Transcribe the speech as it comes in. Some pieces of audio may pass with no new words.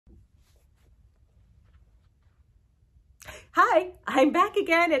Hi, I'm back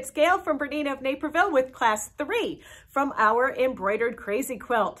again. It's Gayle from BERNINA of Naperville with class 3 from our embroidered crazy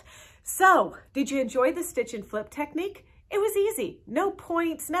quilt. So, did you enjoy the stitch and flip technique? It was easy. No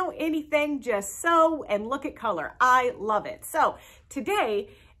points, no anything, just sew and look at color. I love it. So, today,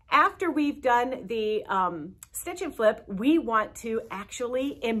 after we've done the stitch and flip, we want to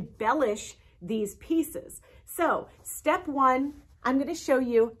actually embellish these pieces. So, step 1, I'm going to show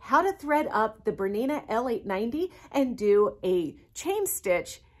you how to thread up the BERNINA L890 and do a chain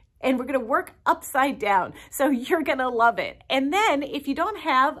stitch, and we're going to work upside down. So you're going to love it. And then if you don't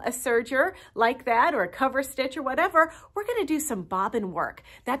have a serger like that or a cover stitch or whatever, we're going to do some bobbin work.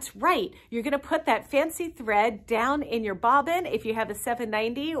 That's right. You're going to put that fancy thread down in your bobbin. If you have a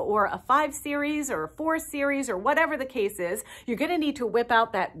 790 or a 5 series or a 4 series or whatever the case is, you're going to need to whip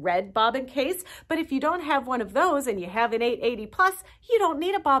out that red bobbin case. But if you don't have one of those and you have an 880 plus, you don't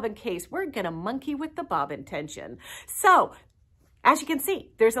need a bobbin case. We're going to monkey with the bobbin tension. So as you can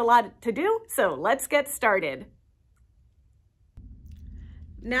see, there's a lot to do, so let's get started.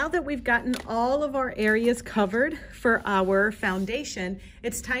 Now that we've gotten all of our areas covered for our foundation,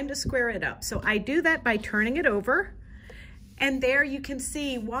 it's time to square it up. So I do that by turning it over, and there you can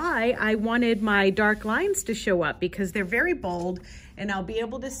see why I wanted my dark lines to show up, because they're very bold, and I'll be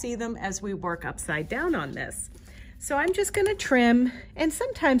able to see them as we work upside down on this. So I'm just gonna trim, and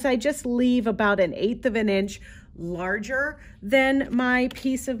sometimes I just leave about 1/8 of an inch larger than my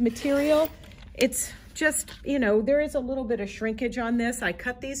piece of material. It's just, you know, there is a little bit of shrinkage on this. I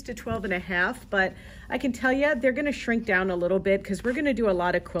cut these to 12.5, but I can tell you they're going to shrink down a little bit because we're going to do a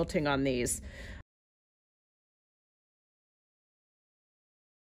lot of quilting on these.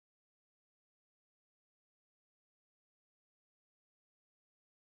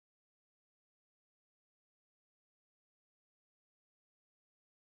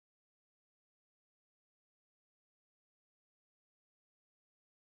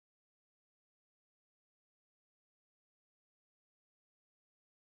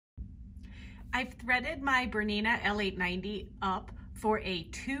 I've threaded my BERNINA L890 up for a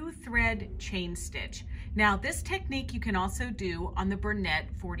 2-thread chain stitch. Now this technique you can also do on the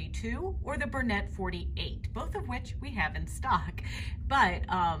Bernette 42 or the Bernette 48, both of which we have in stock. But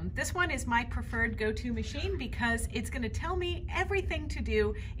this one is my preferred go-to machine because it's going to tell me everything to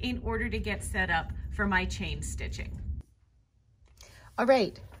do in order to get set up for my chain stitching. All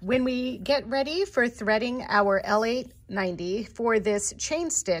right, when we get ready for threading our L890 for this chain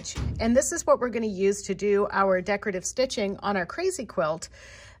stitch, and this is what we're going to use to do our decorative stitching on our crazy quilt,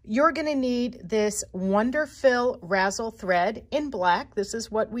 you're going to need this Wonderfill Razzle thread in black. This is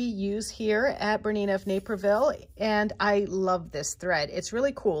what we use here at BERNINA of Naperville, and I love this thread. It's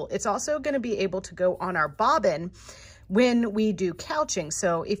really cool. It's also going to be able to go on our bobbin when we do couching.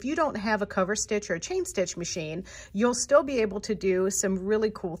 So if you don't have a cover stitch or a chain stitch machine, you'll still be able to do some really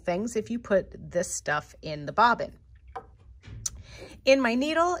cool things if you put this stuff in the bobbin. In my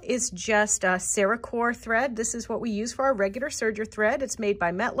needle is just a Ceracore thread. This is what we use for our regular serger thread. It's made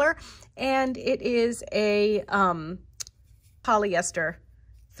by Mettler, and it is a polyester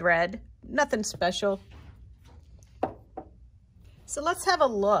thread. Nothing special. So let's have a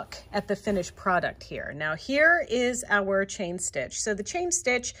look at the finished product here. Now here is our chain stitch. So the chain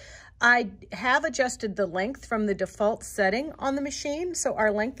stitch, I have adjusted the length from the default setting on the machine. So our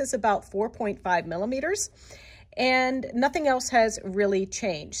length is about 4.5 millimeters and nothing else has really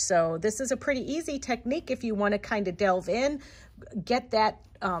changed. So this is a pretty easy technique if you want to kind of delve in, get that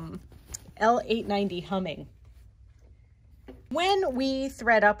L890 humming. When we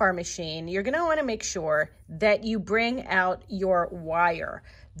thread up our machine, you're going to want to make sure that you bring out your wire.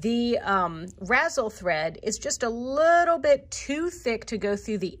 The razzle thread is just a little bit too thick to go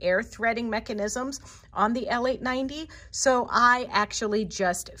through the air threading mechanisms on the L890, so I actually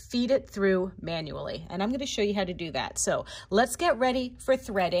just feed it through manually, and I'm going to show you how to do that. So let's get ready for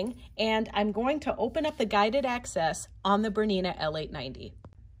threading, and I'm going to open up the guided access on the BERNINA L890.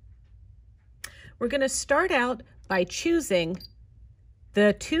 We're going to start out by choosing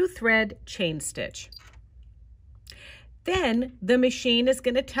the 2-thread chain stitch. Then the machine is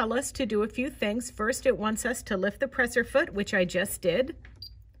going to tell us to do a few things. First, it wants us to lift the presser foot, which I just did.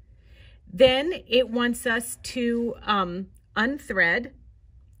 Then it wants us to unthread,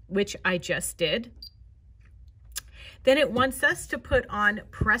 which I just did. Then it wants us to put on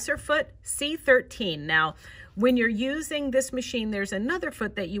presser foot C13. Now, when you're using this machine, there's another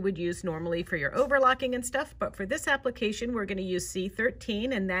foot that you would use normally for your overlocking and stuff, but for this application, we're going to use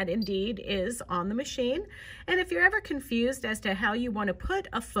C13, and that indeed is on the machine. And if you're ever confused as to how you want to put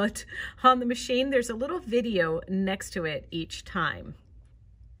a foot on the machine, there's a little video next to it each time.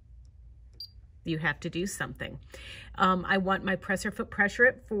 you have to do something. I want my presser foot pressure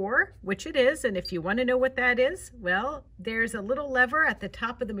at 4, which it is, and if you want to know what that is, well, there's a little lever at the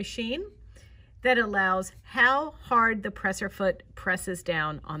top of the machine that allows how hard the presser foot presses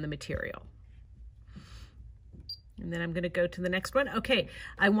down on the material. And then I'm going to go to the next one. Okay,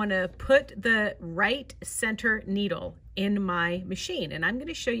 I want to put the right center needle in my machine, and I'm going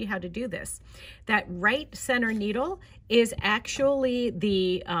to show you how to do this. That right center needle is actually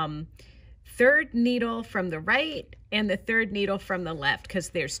the third needle from the right and the third needle from the left, because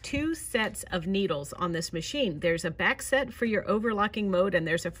there's 2 sets of needles on this machine. There's a back set for your overlocking mode, and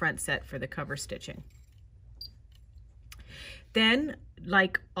there's a front set for the cover stitching. Then,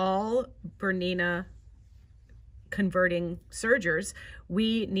 like all Bernina converting sergers,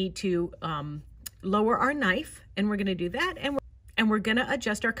 we need to lower our knife, and we're going to do that, and we're going to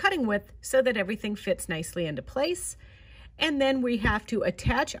adjust our cutting width so that everything fits nicely into place. And then we have to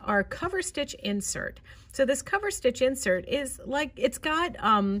attach our cover stitch insert. So this cover stitch insert is like, it's got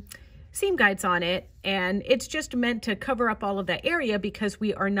seam guides on it, and it's just meant to cover up all of that area because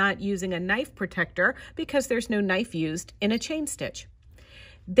we are not using a knife protector because there's no knife used in a chain stitch.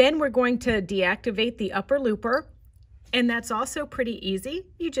 Then we're going to deactivate the upper looper, and that's also pretty easy.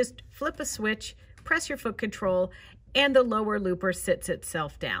 You just flip a switch, press your foot control, and the lower looper sits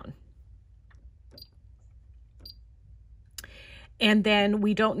itself down. And then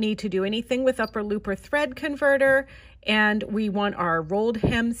we don't need to do anything with upper looper thread converter, and we want our rolled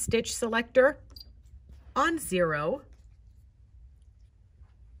hem stitch selector on 0.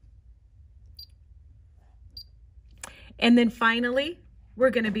 And then finally, we're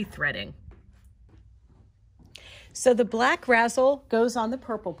going to be threading. So the black razzle goes on the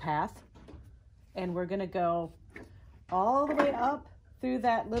purple path, and we're going to go all the way up through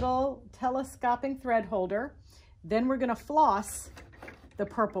that little telescoping thread holder. Then we're going to floss the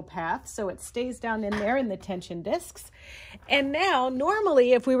purple path so it stays down in there in the tension discs. And now,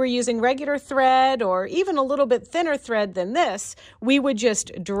 normally, if we were using regular thread or even a little bit thinner thread than this, we would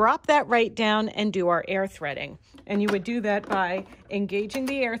just drop that right down and do our air threading. And you would do that by engaging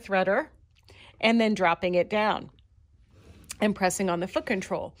the air threader and then dropping it down and pressing on the foot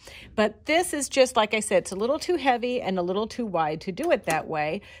control. But this is just, like I said, it's a little too heavy and a little too wide to do it that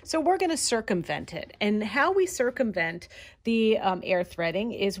way. So we're going to circumvent it. And how we circumvent the air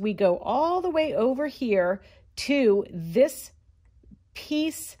threading is we go all the way over here to this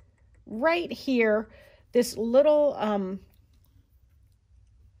piece right here, this little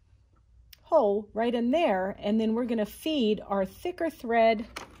hole right in there, and then we're going to feed our thicker thread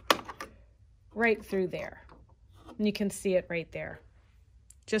right through there. And you can see it right there,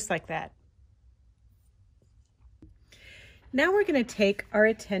 just like that. Now we're going to take our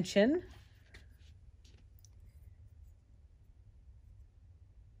attention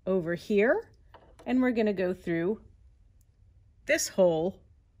over here, and we're going to go through this hole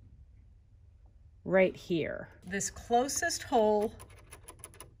right here. This closest hole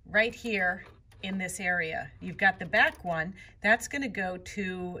right here in this area. You've got the back one, that's going to go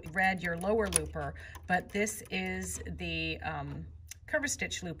to thread your lower looper, but this is the cover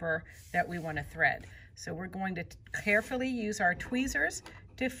stitch looper that we want to thread. So we're going to carefully use our tweezers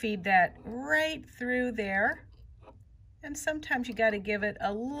to feed that right through there. And sometimes you got to give it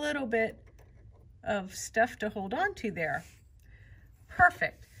a little bit of stuff to hold on to there.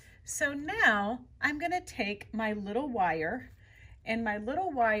 Perfect. So now I'm going to take my little wire, and my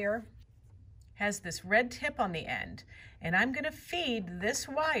little wire has this red tip on the end, and I'm going to feed this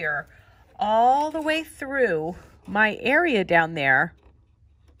wire all the way through my area down there.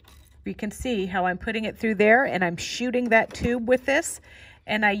 You can see how I'm putting it through there, and I'm shooting that tube with this,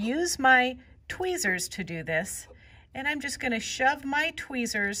 and I use my tweezers to do this, and I'm just going to shove my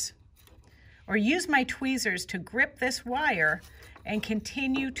tweezers, or use my tweezers to grip this wire and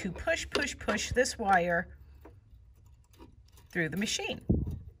continue to push this wire through the machine.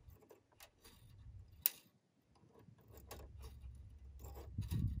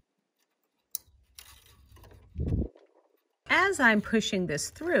 As I'm pushing this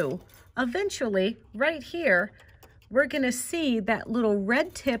through, eventually, right here, we're going to see that little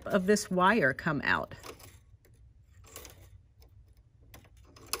red tip of this wire come out.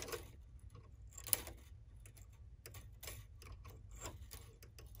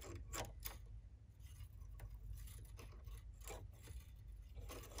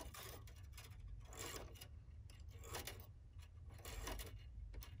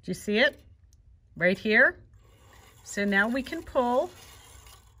 Do you see it? Right here? So now we can pull,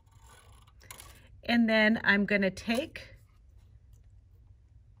 and then I'm going to take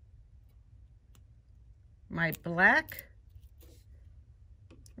my black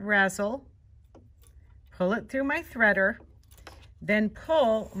razzle pull it through my threader, then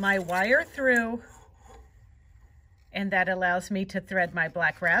pull my wire through, and that allows me to thread my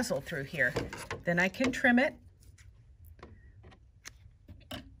black razzle through here. Then I can trim it,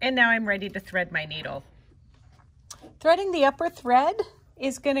 and now I'm ready to thread my needle. Threading the upper thread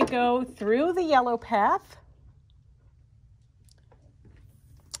is going to go through the yellow path,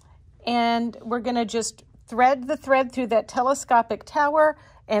 and we're going to just thread the thread through that telescopic tower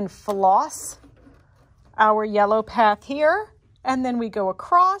and floss our yellow path here, and then we go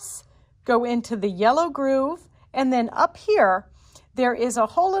across, go into the yellow groove, and then up here there is a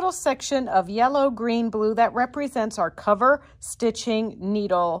whole little section of yellow, green, blue that represents our cover stitching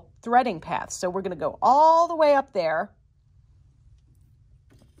needle threading path. So we're going to go all the way up there.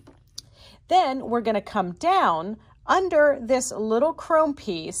 Then we're going to come down under this little chrome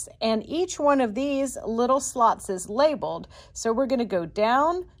piece, and each one of these little slots is labeled. So we're going to go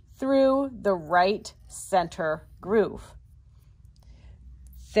down through the right center groove.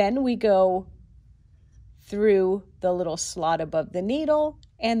 Then we go through the little slot above the needle,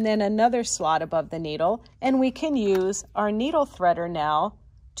 and then another slot above the needle, and we can use our needle threader now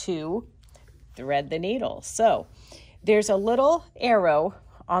to thread the needle. So there's a little arrow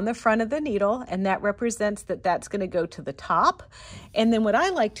on the front of the needle, and that represents that that's going to go to the top. And then what I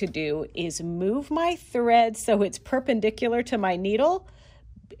like to do is move my thread so it's perpendicular to my needle,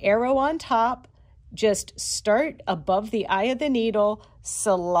 arrow on top, just start above the eye of the needle,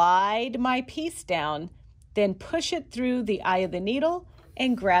 slide my piece down, then push it through the eye of the needle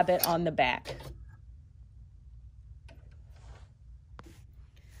and grab it on the back.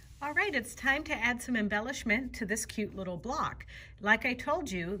 All right, it's time to add some embellishment to this cute little block. Like I told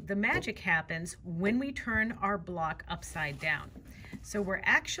you, the magic happens when we turn our block upside down. So we're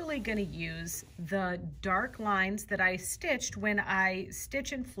actually going to use the dark lines that I stitched when I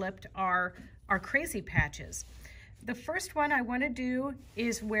stitch and flipped our crazy patches. The first one I want to do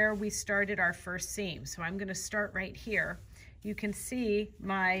is where we started our first seam. So I'm going to start right here. You can see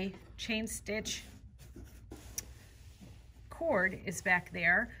my chain stitch cord is back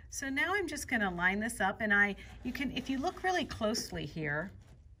there. So now I'm just going to line this up, and if you look really closely here,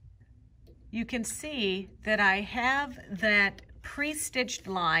 you can see that I have that pre-stitched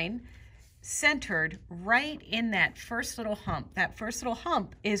line centered right in that first little hump. That first little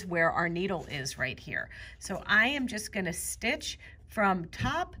hump is where our needle is right here. So I am just going to stitch from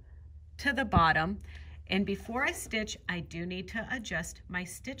top to the bottom, and before I stitch, I do need to adjust my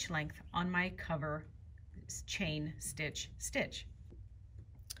stitch length on my cover chain stitch.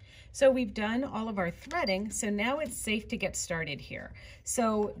 So we've done all of our threading, so now it's safe to get started here.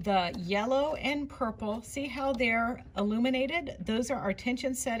 So the yellow and purple, see how they're illuminated? Those are our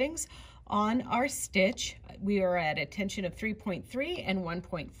tension settings on our stitch. We are at a tension of 3.3 and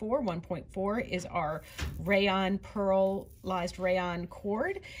 1.4. 1.4 is our rayon, pearlized rayon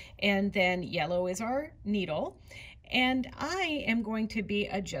cord, and then yellow is our needle. And I am going to be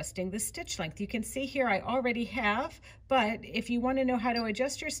adjusting the stitch length. You can see here I already have, but if you want to know how to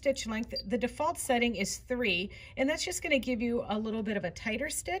adjust your stitch length, the default setting is 3, and that's just going to give you a little bit of a tighter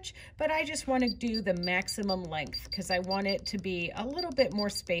stitch, but I just want to do the maximum length because I want it to be a little bit more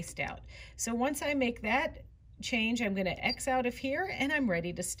spaced out. So once I make that change, I'm going to X out of here and I'm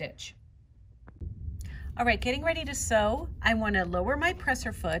ready to stitch. All right, getting ready to sew, I want to lower my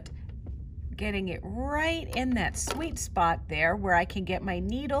presser foot, getting it right in that sweet spot there where I can get my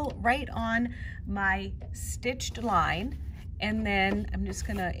needle right on my stitched line, and then I'm just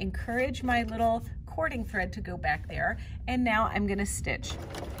going to encourage my little cording thread to go back there, and now I'm going to stitch,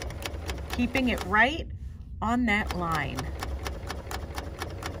 keeping it right on that line.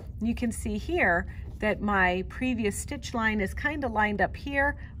 You can see here that my previous stitch line is kind of lined up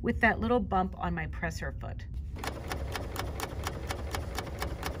here with that little bump on my presser foot.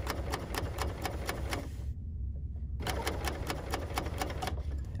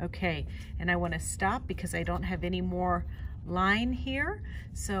 Okay, and I want to stop because I don't have any more line here.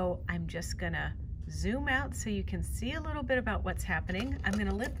 So I'm just going to zoom out so you can see a little bit about what's happening. I'm going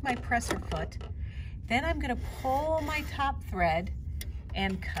to lift my presser foot. Then I'm going to pull my top thread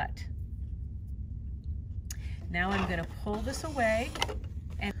and cut. Now I'm going to pull this away.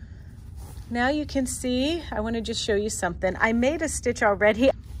 And now you can see, I want to just show you something. I made a stitch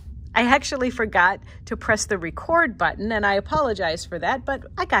already. I actually forgot to press the record button, and I apologize for that, but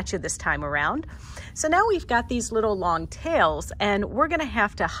I got you this time around. So now we've got these little long tails, and we're gonna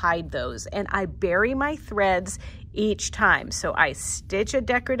have to hide those, and I bury my threads each time. So I stitch a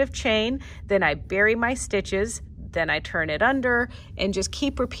decorative chain, then I bury my stitches, then I turn it under, and just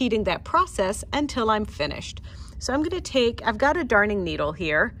keep repeating that process until I'm finished. So I'm gonna take, I've got a darning needle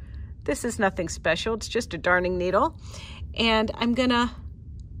here. This is nothing special, it's just a darning needle. And I'm gonna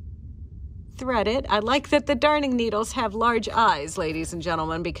thread it. I like that the darning needles have large eyes, ladies and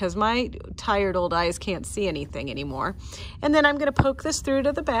gentlemen, because my tired old eyes can't see anything anymore. And then I'm gonna poke this through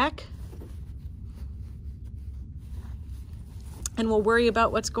to the back. And we'll worry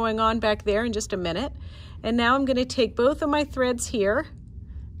about what's going on back there in just a minute. And now I'm gonna take both of my threads here,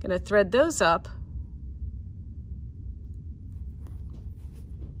 gonna thread those up.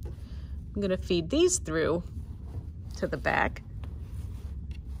 I'm gonna feed these through to the back.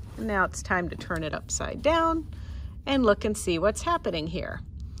 And now it's time to turn it upside down and look and see what's happening here.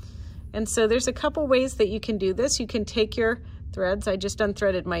 And so there's a couple ways that you can do this. You can take your threads, I just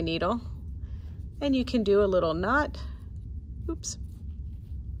unthreaded my needle, and you can do a little knot, oops,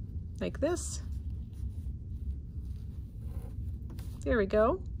 like this. There we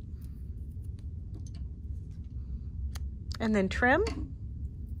go. And then trim.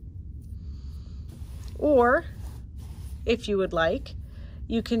 Or if you would like,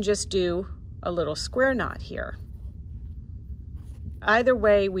 you can just do a little square knot here. Either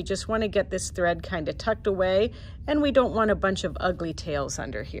way, we just want to get this thread kind of tucked away, and we don't want a bunch of ugly tails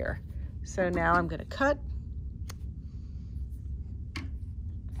under here. So now I'm going to cut.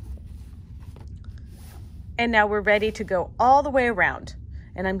 And now we're ready to go all the way around.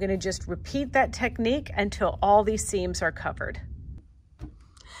 And I'm going to just repeat that technique until all these seams are covered.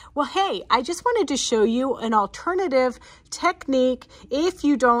 Well, hey, I just wanted to show you an alternative technique if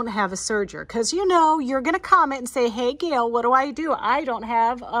you don't have a serger, because you know you're going to comment and say, hey, Gayle, what do? I don't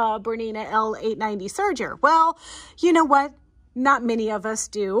have a BERNINA L 890 serger. Well, you know what? Not many of us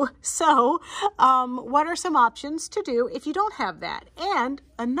do. So what are some options to do if you don't have that? And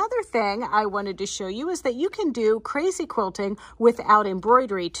another thing I wanted to show you is that you can do crazy quilting without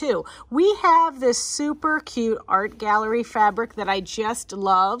embroidery too. We have this super cute art gallery fabric that I just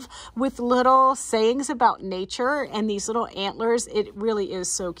love with little sayings about nature and these little antlers. It really is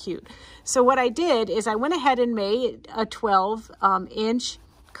so cute. So what I did is I went ahead and made a 12-inch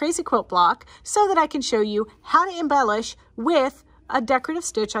crazy quilt block so that I can show you how to embellish with a decorative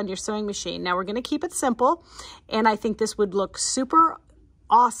stitch on your sewing machine. Now we're going to keep it simple, and I think this would look super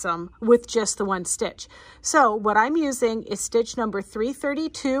awesome with just the one stitch. So what I'm using is stitch number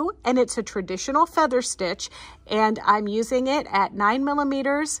 332, and it's a traditional feather stitch, and I'm using it at 9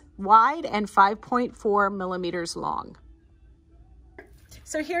 millimeters wide and 5.4 millimeters long.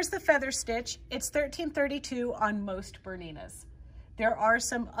 So here's the feather stitch. It's 1332 on most BERNINAs. There are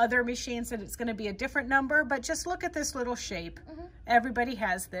some other machines that it's going to be a different number, but just look at this little shape. Everybody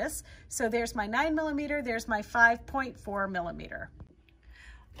has this. So there's my 9 millimeter, there's my 5.4 millimeter.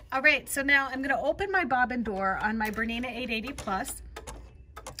 All right, so now I'm going to open my bobbin door on my BERNINA 880 Plus.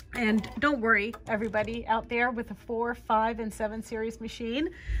 And don't worry, everybody out there with a 4, 5, and 7 series machine,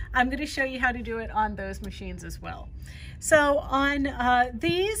 I'm going to show you how to do it on those machines as well. So on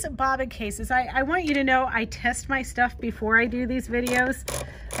these bobbin cases, I want you to know I test my stuff before I do these videos.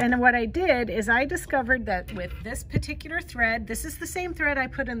 And what I did is I discovered that with this particular thread, this is the same thread I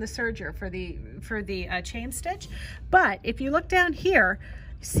put in the serger for the chain stitch. But if you look down here,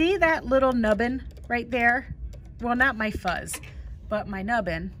 see that little nubbin right there? Well, not my fuzz, but my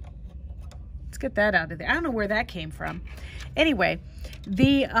nubbin. Let's get that out of there. I don't know where that came from. Anyway,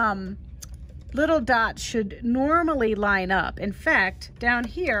 the little dots should normally line up. In fact, down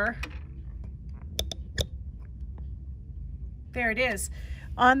here, there it is.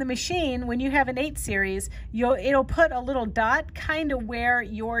 On the machine, when you have an 8 series, it'll put a little dot kind of where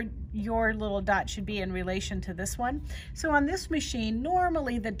your little dot should be in relation to this one. So on this machine,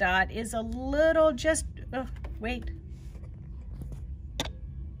 normally the dot is a little just, oh, wait.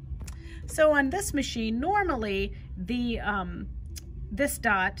 So on this machine, normally the this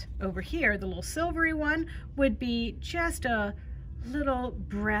dot over here, the little silvery one, would be just a little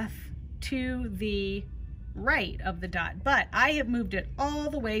breath to the right of the dot, but I have moved it all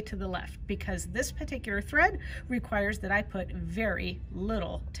the way to the left because this particular thread requires that I put very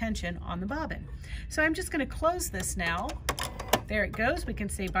little tension on the bobbin. So I'm just going to close this now. There it goes. We can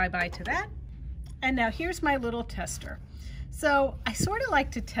say bye-bye to that. And now here's my little tester. So I sort of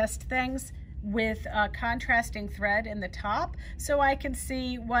like to test things with contrasting thread in the top so I can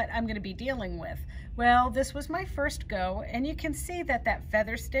see what I'm going to be dealing with. Well, this was my first go, and you can see that that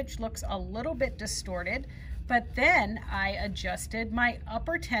feather stitch looks a little bit distorted, but then I adjusted my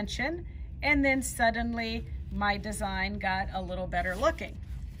upper tension, and then suddenly my design got a little better looking,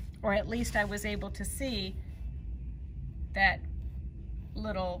 or at least I was able to see that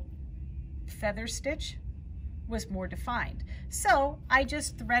little feather stitch was more defined. So I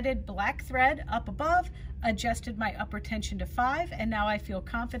just threaded black thread up above, adjusted my upper tension to 5, and now I feel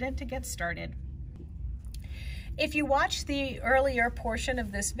confident to get started. If you watched the earlier portion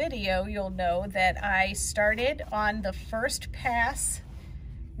of this video, you'll know that I started on the first pass,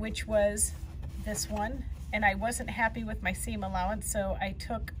 which was this one, and I wasn't happy with my seam allowance, so I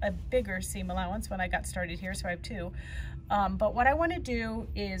took a bigger seam allowance when I got started here, so I have 2. But what I want to do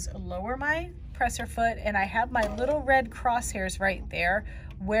is lower my presser foot, and I have my little red crosshairs right there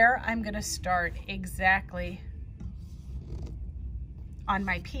where I'm going to start exactly on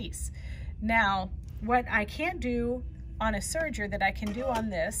my piece. Now, what I can't do on a serger that I can do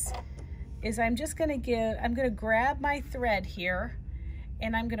on this is I'm going to grab my thread here,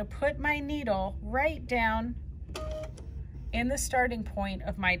 and I'm going to put my needle right down in the starting point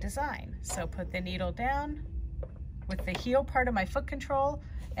of my design. So put the needle down with the heel part of my foot control,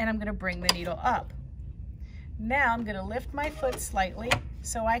 and I'm going to bring the needle up. Now I'm going to lift my foot slightly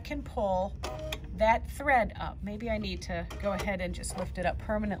so I can pull that thread up. Maybe I need to go ahead and just lift it up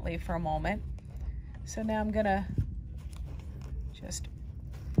permanently for a moment. So now I'm going to just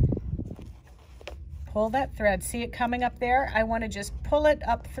pull that thread. See it coming up there? I want to just pull it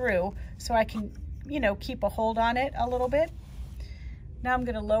up through so I can, you know, keep a hold on it a little bit. Now I'm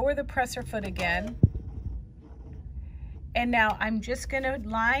going to lower the presser foot again. And now I'm just going to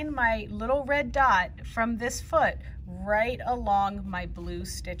line my little red dot from this foot right along my blue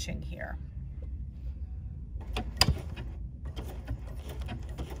stitching here.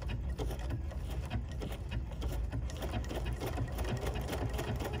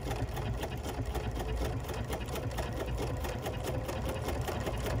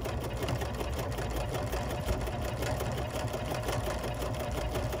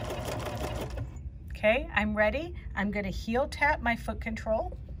 Okay, I'm ready. I'm going to heel tap my foot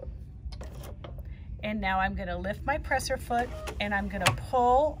control. And now I'm going to lift my presser foot, and I'm going to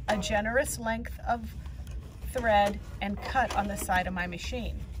pull a generous length of thread and cut on the side of my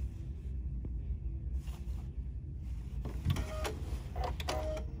machine.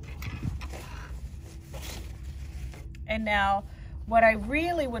 And now what I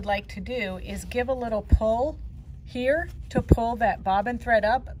really would like to do is give a little pull here to pull that bobbin thread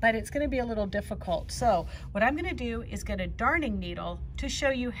up, but it's going to be a little difficult. So what I'm going to do is get a darning needle to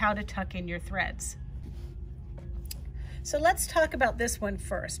show you how to tuck in your threads. So let's talk about this one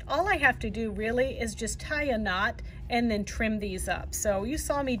first. All I have to do really is just tie a knot and then trim these up. So you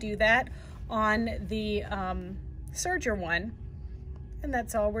saw me do that on the serger one, and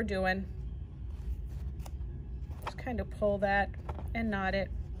that's all we're doing. Just kind of pull that and knot it,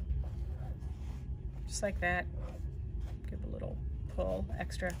 just like that. Give a little pull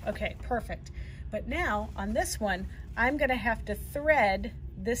extra. Okay, perfect. But now on this one, I'm going to have to thread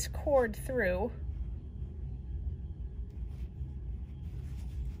this cord through.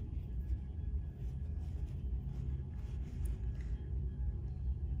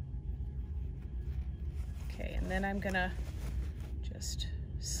 Okay, and then I'm going to just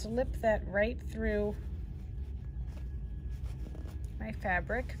slip that right through my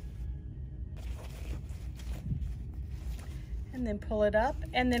fabric. And then pull it up,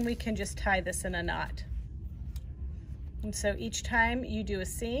 and then we can just tie this in a knot. And so each time you do a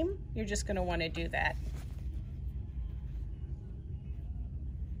seam, you're just going to want to do that.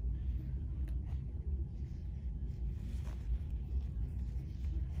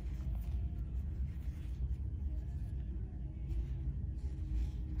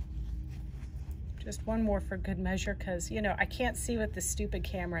 Just one more for good measure, because, you know, I can't see with the stupid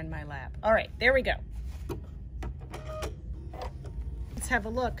camera in my lap. All right, there we go. Let's have a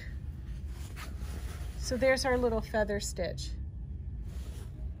look. So there's our little feather stitch.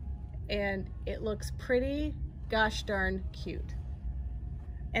 And it looks pretty gosh darn cute.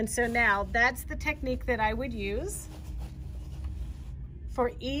 And so now that's the technique that I would use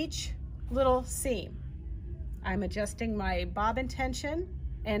for each little seam. I'm adjusting my bobbin tension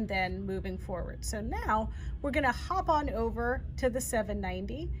and then moving forward. So now we're gonna hop on over to the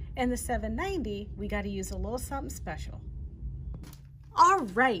 790, and the 790, we gotta use a little something special. All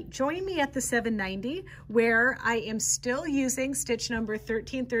right, join me at the 790 where I am still using stitch number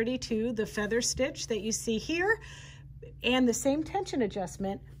 1332, the feather stitch that you see here, and the same tension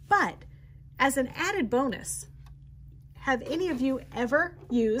adjustment, but as an added bonus, have any of you ever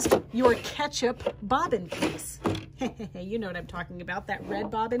used your ketchup bobbin case? You know what I'm talking about, that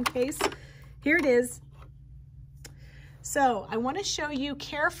red bobbin case. Here it is. So I want to show you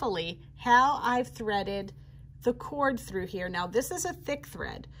carefully how I've threaded the cord through here. Now this is a thick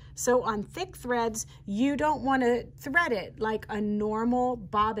thread. So on thick threads, you don't want to thread it like a normal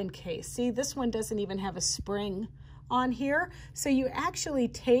bobbin case. See, this one doesn't even have a spring on here. So you actually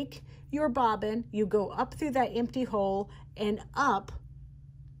take your bobbin, you go up through that empty hole and up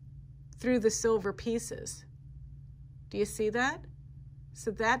through the silver pieces. Do you see that?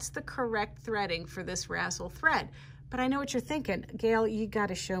 So that's the correct threading for this razzle thread. But I know what you're thinking, Gayle, you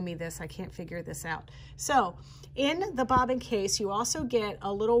gotta show me this. I can't figure this out. So in the bobbin case, you also get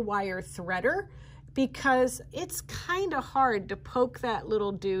a little wire threader because it's kind of hard to poke that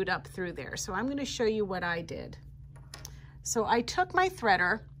little dude up through there. So I'm gonna show you what I did. So I took my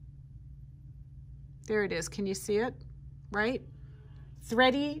threader, there it is, can you see it, right?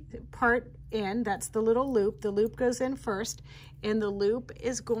 Thready part in, that's the little loop. The loop goes in first, and the loop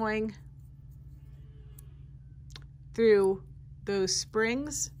is going through those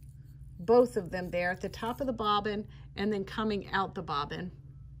springs, both of them there at the top of the bobbin, and then coming out the bobbin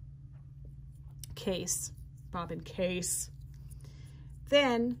case.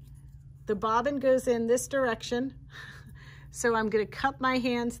 Then the bobbin goes in this direction. So I'm gonna cup my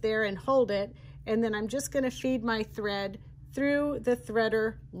hands there and hold it, and then I'm just gonna feed my thread through the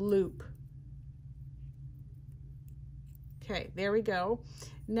threader loop. Okay, there we go.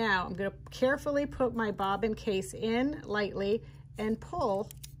 Now I'm gonna carefully put my bobbin case in lightly and pull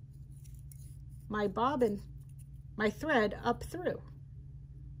my thread up through.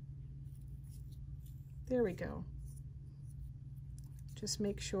 There we go. Just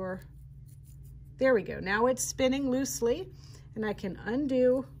make sure. There we go. Now it's spinning loosely, and I can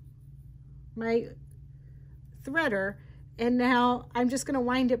undo my threader, and now I'm just going to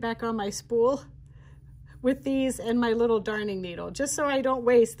wind it back on my spool with these and my little darning needle, just so I don't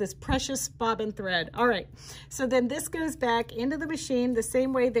waste this precious bobbin thread. All right, so then this goes back into the machine the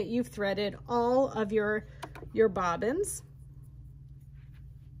same way that you've threaded all of your bobbins.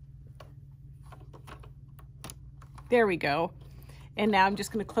 There we go. And now I'm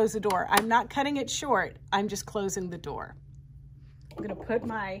just going to close the door. I'm not cutting it short, I'm just closing the door. I'm going to put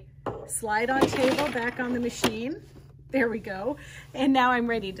my slide-on table back on the machine. There we go. And now I'm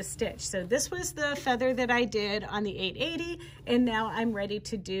ready to stitch. So this was the feather that I did on the 880, and now I'm ready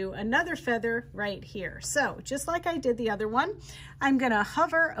to do another feather right here. So just like I did the other one, I'm gonna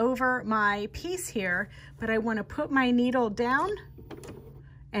hover over my piece here, but I wanna put my needle down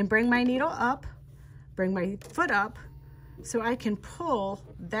and bring my needle up, bring my foot up, so I can pull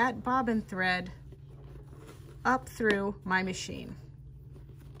that bobbin thread up through my machine.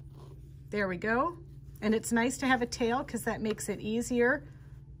 There we go. And it's nice to have a tail because that makes it easier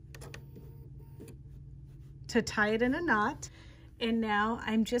to tie it in a knot. And now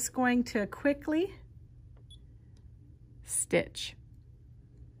I'm just going to quickly stitch.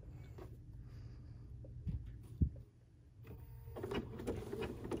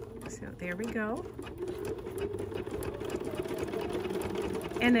 So there we go.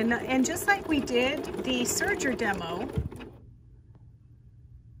 And just like we did the serger demo,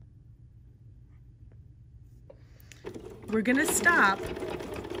 we're gonna stop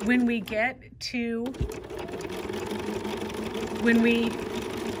when we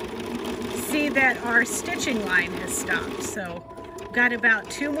see that our stitching line has stopped. So got about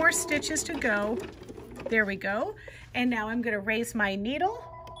 2 more stitches to go. There we go. And now I'm gonna raise my needle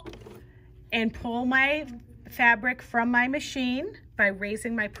and pull my fabric from my machine by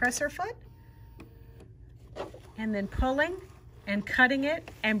raising my presser foot, and then pulling and cutting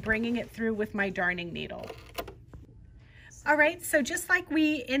it and bringing it through with my darning needle. All right, so just like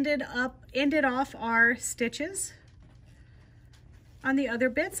we ended off our stitches on the other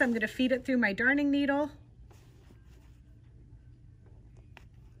bits, I'm going to feed it through my darning needle.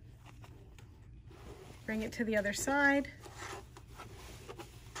 Bring it to the other side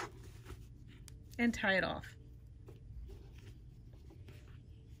and tie it off.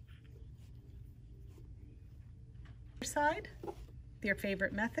 Side, your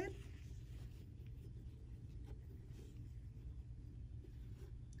favorite method.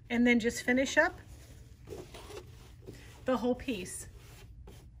 And then just finish up the whole piece.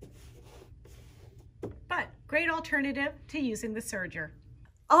 But great alternative to using the serger.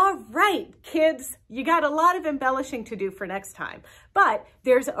 All right, kids, you got a lot of embellishing to do for next time, but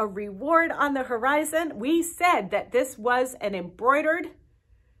there's a reward on the horizon. We said that this was an embroidered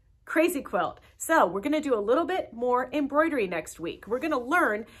crazy quilt. So we're gonna do a little bit more embroidery next week. We're gonna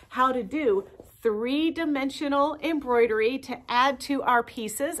learn how to do 3-dimensional embroidery to add to our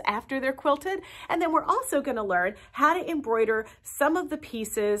pieces after they're quilted. And then we're also gonna learn how to embroider some of the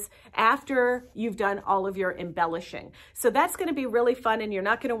pieces after you've done all of your embellishing. So that's gonna be really fun, and you're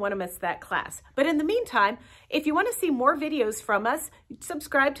not gonna wanna miss that class. But in the meantime, if you wanna see more videos from us,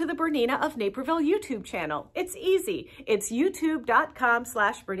 subscribe to the BERNINA of Naperville YouTube channel. It's easy. It's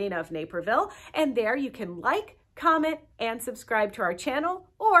youtube.com/BERNINA of Naperville. And there you can like, comment, and subscribe to our channel,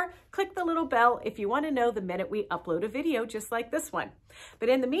 or click the little bell if you want to know the minute we upload a video just like this one. But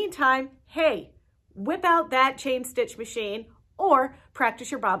in the meantime, hey, whip out that chain stitch machine or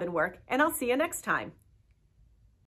practice your bobbin work, and I'll see you next time.